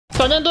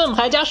挑战盾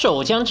牌加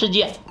手枪吃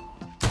鸡，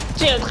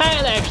这也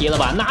太赖皮了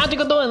吧！拿这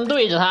个盾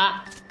对着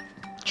他，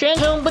全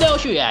程不掉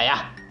血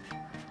呀，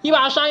一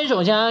把杀鱼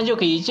手枪就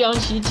可以将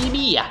其击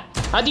毙呀。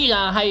而地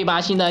上还有一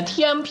把新的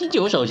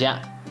TMP9 手枪，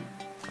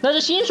那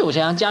是新手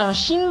枪加上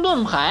新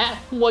盾牌，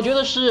我觉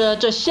得是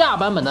这下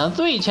版本的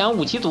最强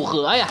武器组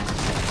合呀。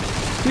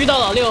遇到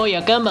老六也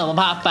根本不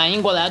怕，反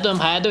应过来盾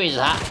牌对着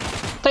他，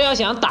他要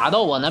想打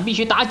到我呢，必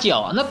须打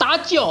脚，那打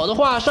脚的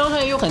话伤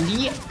害又很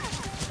低，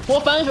我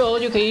反手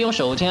就可以用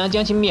手枪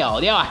将其秒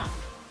掉啊。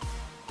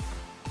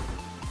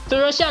所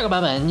以说下个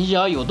版本你只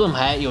要有盾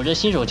牌，有着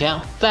新手枪，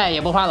再也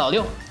不怕老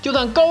六，就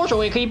算高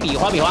手也可以比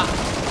划比划。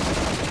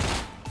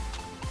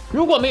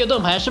如果没有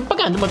盾牌是不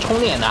敢这么冲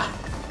脸的，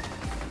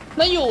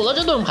那有了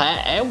这盾牌，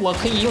哎，我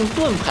可以用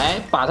盾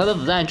牌把他的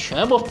子弹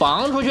全部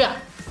防出去。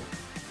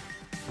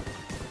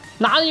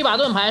拿着一把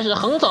盾牌是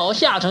横扫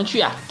下城区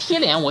啊，贴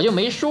脸我就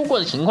没输过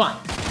的情况，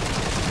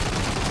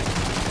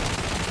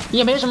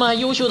也没什么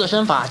优秀的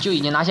身法，就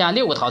已经拿下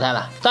6个淘汰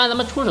了。当然咱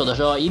们出手的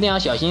时候一定要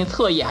小心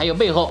侧翼还有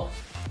背后，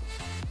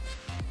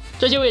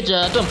这些位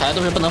置盾牌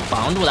都是不能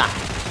防住的。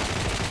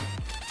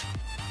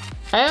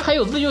哎，还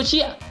有自救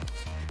器，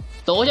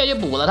走下去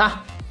补了他。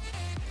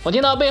我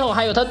听到背后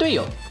还有他队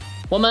友，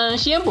我们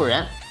先补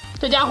人。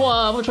这家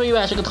伙不出意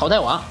外是个淘汰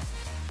王，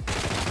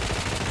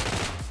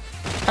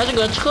还是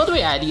个车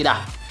队 ID 的，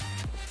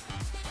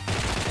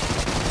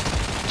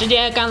直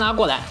接干拉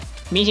过来，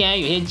明显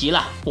有些急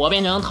了，我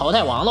变成淘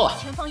汰王了。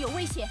前方有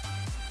危险。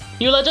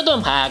有了这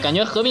盾牌，感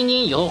觉和平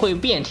精以后会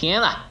变天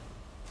了。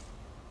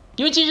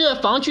尤其是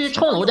防区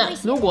冲楼战，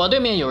如果对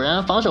面有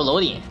人防守楼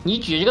顶，你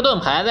举这个盾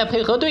牌再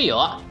配合队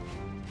友，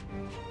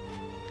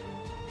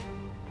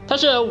他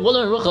是无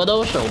论如何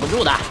都守不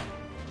住的。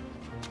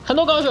很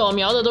多高手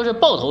瞄的都是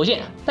爆头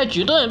线，但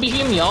举盾必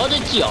须瞄着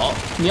脚，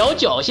瞄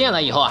脚线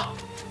了以后啊。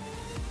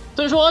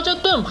所以说这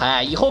盾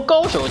牌以后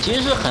高手其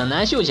实是很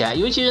难秀起来，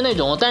尤其是那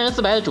种单人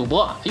400的主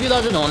播，遇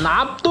到这种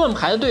拿盾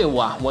牌的队伍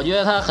啊，我觉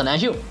得他很难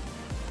秀。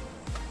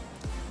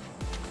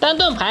但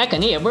盾牌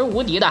肯定也不是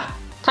无敌的，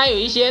他有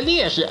一些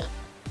劣势，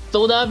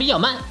走的比较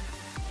慢，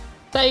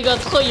再一个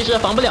侧翼是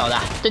防不了的，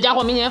这家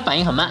伙明显反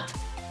应很慢。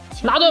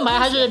拿盾牌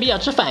还是比较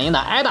吃反应的，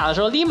挨打的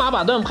时候立马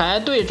把盾牌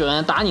对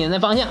准打你的那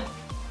方向，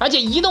而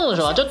且移动的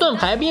时候这盾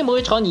牌并不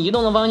会朝你移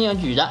动的方向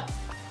举着，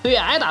所以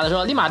挨打的时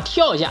候立马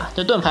跳一下，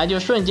这盾牌就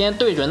瞬间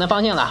对准那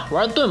方向了。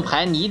玩盾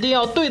牌你一定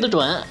要对得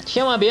准，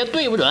千万别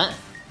对不准，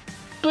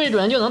对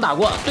准就能打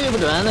过，对不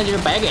准那就是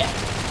白给。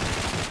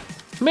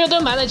没有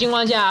盾牌的情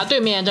况下，对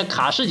面这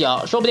卡视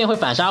角说不定会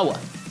反杀我，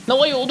那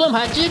我有盾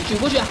牌直接举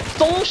过去，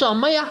怂什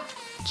么呀，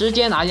直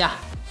接拿下。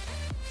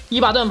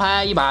一把盾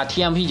牌，一把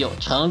TMP9，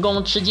 成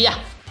功吃鸡啊！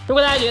如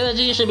果大家觉得这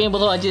期视频不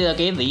错，记得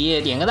给子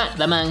怡点个赞，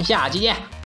咱们下期见。